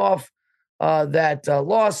 coming off that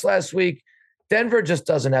loss last week. Denver just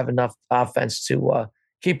doesn't have enough offense to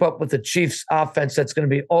keep up with the Chiefs offense that's going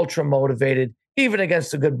to be ultra motivated, even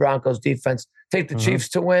against a good Broncos defense. Take the Chiefs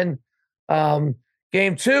to win.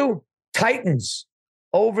 Game 2, Titans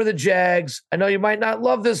over the Jags. I know you might not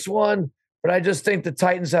love this one, but I just think the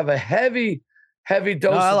Titans have a heavy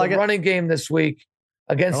dose of the running game this week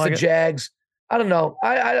against the Jags. I don't know.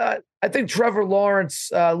 I think Trevor Lawrence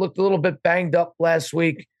looked a little bit banged up last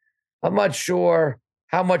week. I'm not sure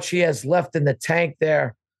how much he has left in the tank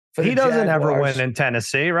there. He doesn't ever win in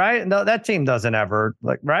Tennessee, right? No, that team doesn't ever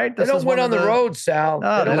right. They don't win on the road, Sal.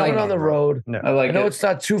 No, they don't win on the road. No. I know it's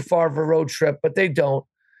not too far of a road trip, but they don't.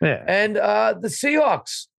 Yeah. And the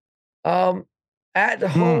Seahawks at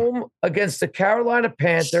home against the Carolina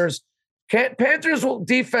Panthers. Panthers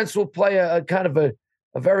defense will play a kind of a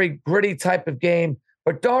very gritty type of game,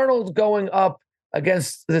 but Darnold going up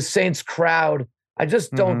against the Saints crowd, I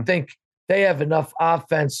just don't think they have enough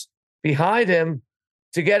offense behind him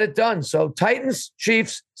to get it done. So Titans,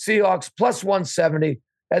 Chiefs, Seahawks plus 170.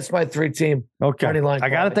 That's my 3-team. Okay. I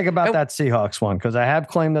got to think about that Seahawks one because I have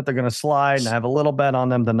claimed that they're going to slide and I have a little bet on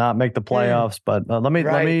them to not make the playoffs, but let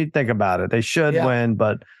me think about it. They should win,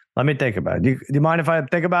 but let me think about it. Do you mind if I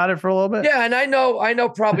think about it for a little bit? Yeah, and I know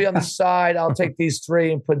probably on the side, I'll take these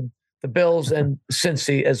 3 and put the Bills and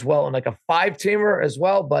Cincy as well, and like a 5-teamer as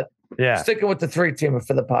well, but sticking with the 3-teamer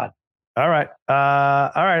for the pod. All right.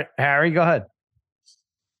 All right, Harry, go ahead.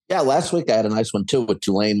 Yeah, last week I had a nice one too with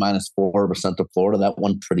Tulane -4% to Florida. That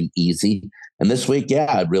one pretty easy. And this week,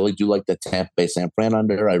 I really do like the Tampa Bay San Fran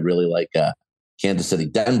under. I really like Kansas City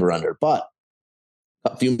Denver under. But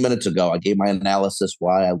a few minutes ago, I gave my analysis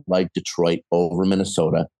why I like Detroit over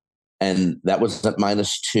Minnesota. And that was at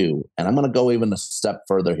 -2. And I'm going to go even a step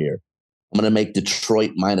further here. I'm going to make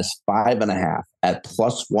Detroit -5.5 at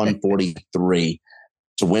 +143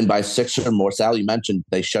 to win by 6 or more. Sal, you mentioned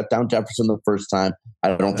they shut down Jefferson the first time.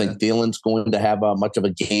 I don't think Thielen's going to have much of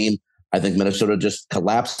a game. I think Minnesota just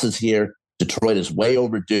collapses here. Detroit is way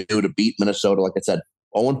overdue to beat Minnesota. Like I said,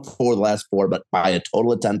 0-4 the last 4, but by a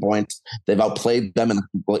total of 10 points. They've outplayed them. And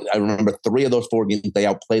I remember 3 of those 4 games, they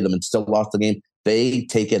outplayed them and still lost the game. They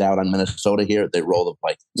take it out on Minnesota here. They roll the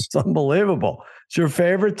Vikings. It's unbelievable. It's your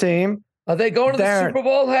favorite team. Are they going to the Super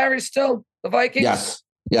Bowl, Harry, still? The Vikings?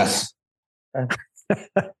 Yes.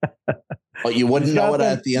 But you wouldn't know it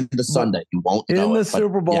at the end of Sunday. You won't know in the it,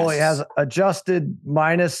 Super Bowl. Yes. He has adjusted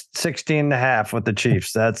minus 16.5 with the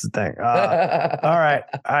Chiefs. That's the thing. All right,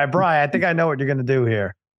 Brian. I think I know what you're going to do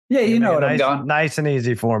here. Yeah, you know what I'm going. Nice and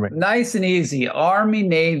easy for me. Nice and easy. Army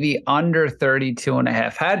Navy under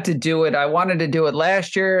 32.5. Had to do it. I wanted to do it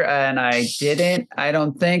last year and I didn't. I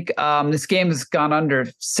don't think this game has gone under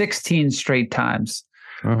 16 straight times.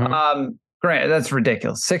 Grant, that's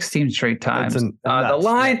ridiculous. 16 straight times.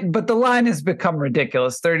 The line has become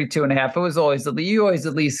ridiculous. 32.5. It was always, you always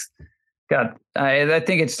at least got, I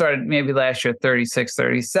think it started maybe last year, 36,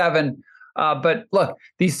 37. But look,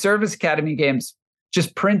 these service academy games,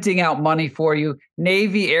 just printing out money for you.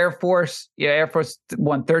 Navy, Air Force. Yeah, Air Force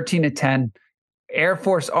won 13-10. Air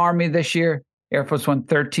Force Army this year. Air Force won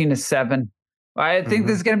 13-7. I think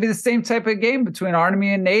this is going to be the same type of game between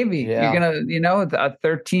Army and Navy. Yeah. You're going to, a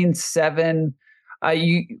 13-7.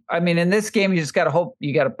 In this game, you just got to hope,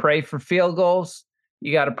 you got to pray for field goals.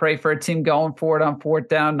 You got to pray for a team going for it on fourth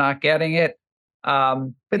down, not getting it.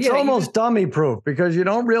 It's almost dummy proof because you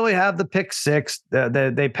don't really have the pick six.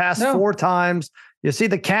 They pass 4 times. You see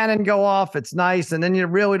the cannon go off. It's nice. And then you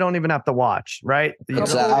really don't even have to watch, right?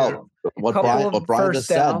 What Brian just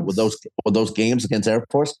said with those games against Air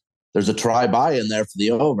Force, there's a try-by in there for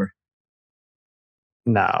the over.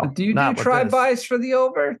 No. Do you do try-bys for the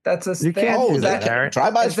over? That's a you can't do that.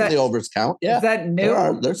 Try-bys for the overs count. Yeah. Is that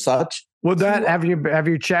new? There's such. Would that have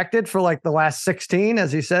you checked it for like the last 16?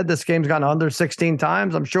 As he said, this game's gone under 16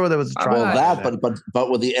 times. I'm sure there was a try.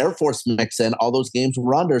 But with the Air Force mix in, all those games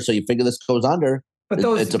were under. So you figure this goes under. But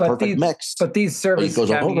it's a perfect mix. But these service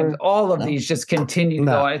games, all of these just continue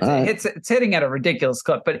going. It's hitting at a ridiculous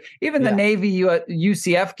clip. But even the Navy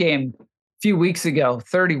UCF game a few weeks ago,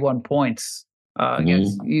 31 points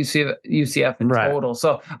against UCF in total.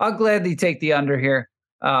 So I'll gladly take the under here.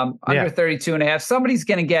 Under 32.5. Somebody's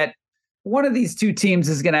going to get, one of these two teams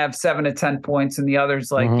is going to have 7 to 10 points, and the other's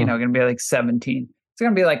going to be like 17. It's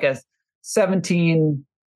going to be like a 17-7,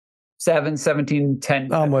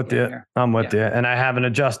 17-10. I'm with you. And I have an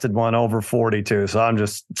adjusted one over 42. So I'm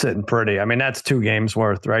just sitting pretty. I mean, that's 2 games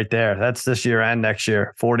worth right there. That's this year and next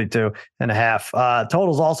year, 42.5.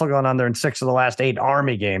 Total's also gone under in 6 of the last 8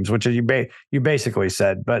 Army games, which is you basically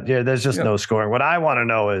said. But there's just no scoring. What I want to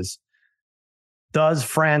know is, does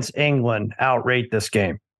France-England outrate this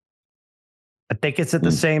game? I think it's at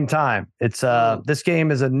the same time. It's this game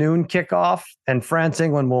is a noon kickoff, and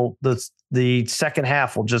France-England the second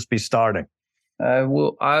half will just be starting. I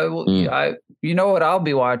will. You know what I'll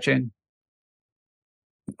be watching?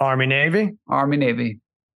 Army Navy.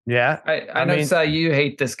 Yeah. I know you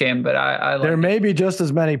hate this game, but I like there may be just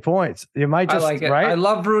as many points. You might just like it. Right? I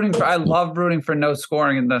love rooting for no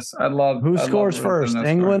scoring in this. Who scores first,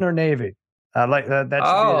 England or Navy? I like that.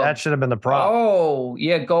 That should have been the problem. Oh,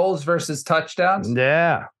 yeah, goals versus touchdowns.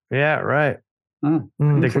 Yeah, right. I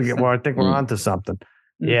think we're onto something.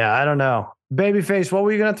 Yeah, I don't know. Babyface, what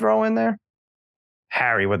were you going to throw in there?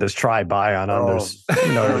 Harry with his try-by on others.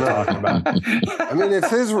 You know what we're talking about. I mean, it's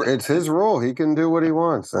his role. He can do what he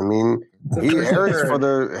wants. I mean,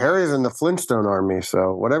 Harry's in the Flintstone army,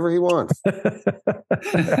 so whatever he wants.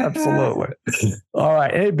 Absolutely. All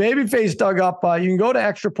right. Hey, Babyface dug up. You can go to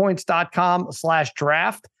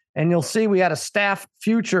extrapoints.com/draft, and you'll see we had a staff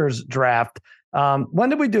futures draft. When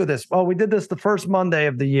did we do this? Well, we did this the first Monday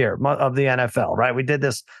of the year of the NFL, right? We did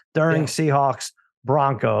this during Seahawks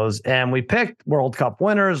Broncos, and we picked World Cup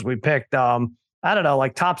winners. We picked,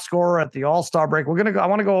 like top scorer at the All-Star break. I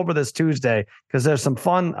want to go over this Tuesday because there's some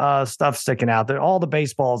fun stuff sticking out there. All the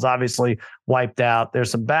baseball is obviously wiped out.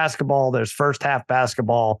 There's some basketball. There's first half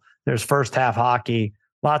basketball. There's first half hockey.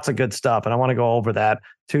 Lots of good stuff. And I want to go over that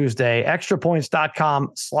Tuesday.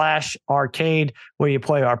 Extrapoints.com/arcade, where you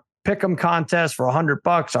play our pick'em contest for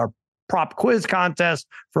 $100, our prop quiz contest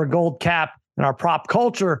for a gold cap, and our prop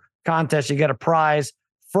culture contest. You get a prize.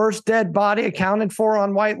 First dead body accounted for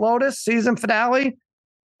on White Lotus season finale.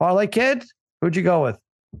 Parlay Kid, who'd you go with?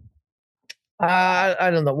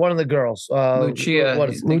 I don't know. One of the girls. Lucia.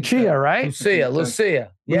 Lucia, right?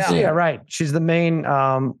 Lucia. Yeah. Lucia, right. She's the main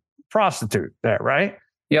prostitute there, right?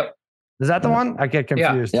 Yep. Is that the one? I get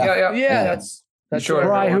confused. Yeah. That's sure.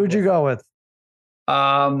 Brian, who'd you go with?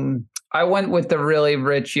 I went with the really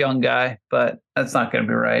rich young guy, but that's not going to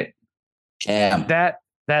be right. Cam.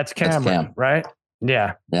 That's Cameron, right?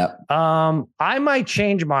 Yeah. I might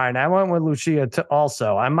change mine. I went with Lucia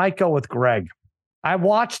also. I might go with Greg. I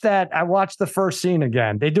watched the first scene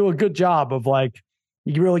again. They do a good job of like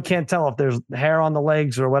You really can't tell if there's hair on the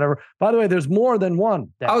legs or whatever. By the way, there's more than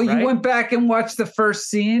one. You went back and watched the first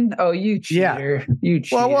scene? Oh, you cheater. Yeah. You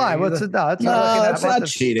cheater. Well, why? What's it? No, that's not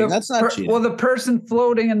cheating. That's not cheating. Well, the person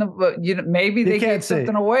floating in the, maybe they gave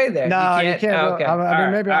something away there. No, you can't. Okay. I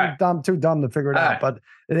mean, maybe I'm too dumb to figure it out, but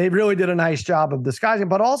they really did a nice job of disguising.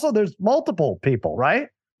 But also, there's multiple people, right?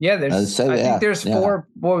 Yeah, I think there's 4.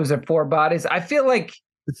 What was it? 4 bodies. I feel like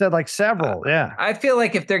it said like several. Yeah, I feel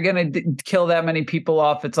like if they're gonna kill that many people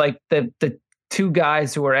off, it's like the 2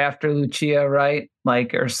 guys who were after Lucia, right?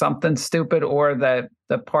 Like, or something stupid, or the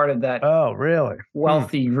part of that. Oh, really?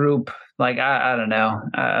 Wealthy group. Like, I don't know.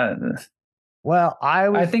 Well,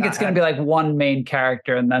 I think it's going to be like one main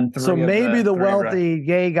character and then 3. So maybe the wealthy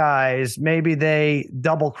gay guys, maybe they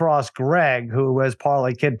double cross Greg, who, as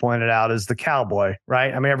Parlay Kid pointed out, is the cowboy,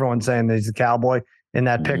 right? I mean, everyone's saying that he's the cowboy in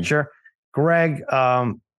that picture. Greg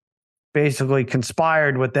basically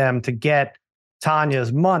conspired with them to get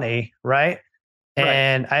Tanya's money, right?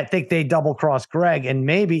 And I think they double cross Greg and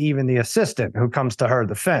maybe even the assistant who comes to her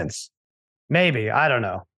defense. Maybe. I don't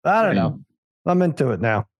know. I'm into it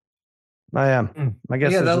now. I am. I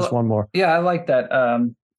guess there's just one more. Yeah, I like that. I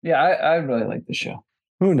really like the show.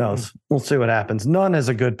 Who knows? We'll see what happens. None is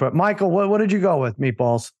a good put. Michael, what did you go with,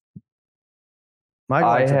 Meatballs?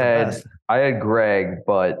 Michael, I had Greg,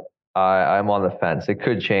 but I'm on the fence. It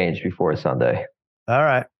could change before Sunday. All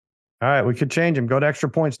right. We could change him. Go to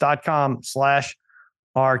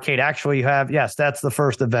extrapoints.com/arcade. Actually, you have, yes, that's the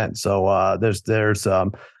first event. So there's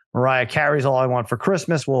Mariah Carey's All I Want for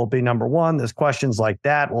Christmas will be number 1. There's questions like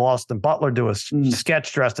that. Will Austin Butler do a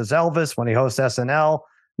sketch dressed as Elvis when he hosts SNL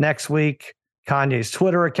next week? Kanye's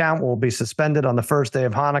Twitter account will be suspended on the first day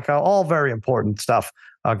of Hanukkah. All very important stuff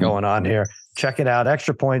going on here. Check it out.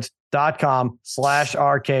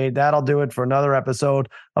 extrapoints.com/arcade. That'll do it for another episode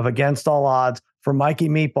of Against All Odds. For Mikey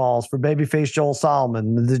Meatballs, for Babyface Joel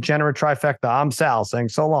Solomon, the degenerate trifecta, I'm Sal saying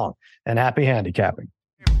so long and happy handicapping.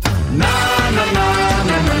 Na na na na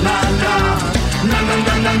na na na na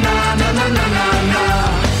na na na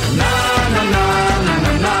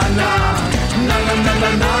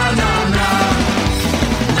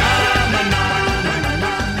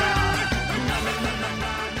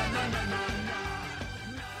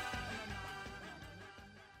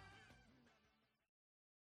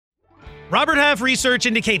Robert Half research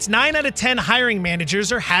indicates 9 out of 10 hiring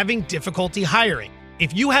managers are having difficulty hiring.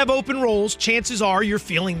 If you have open roles, chances are you're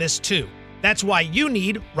feeling this too. That's why you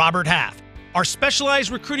need Robert Half. Our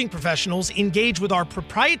specialized recruiting professionals engage with our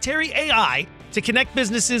proprietary AI to connect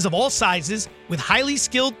businesses of all sizes with highly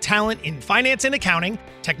skilled talent in finance and accounting,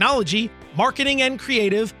 technology, marketing and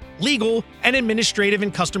creative, legal, and administrative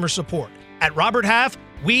and customer support. At Robert Half,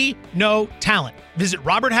 we know talent. Visit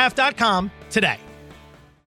roberthalf.com today.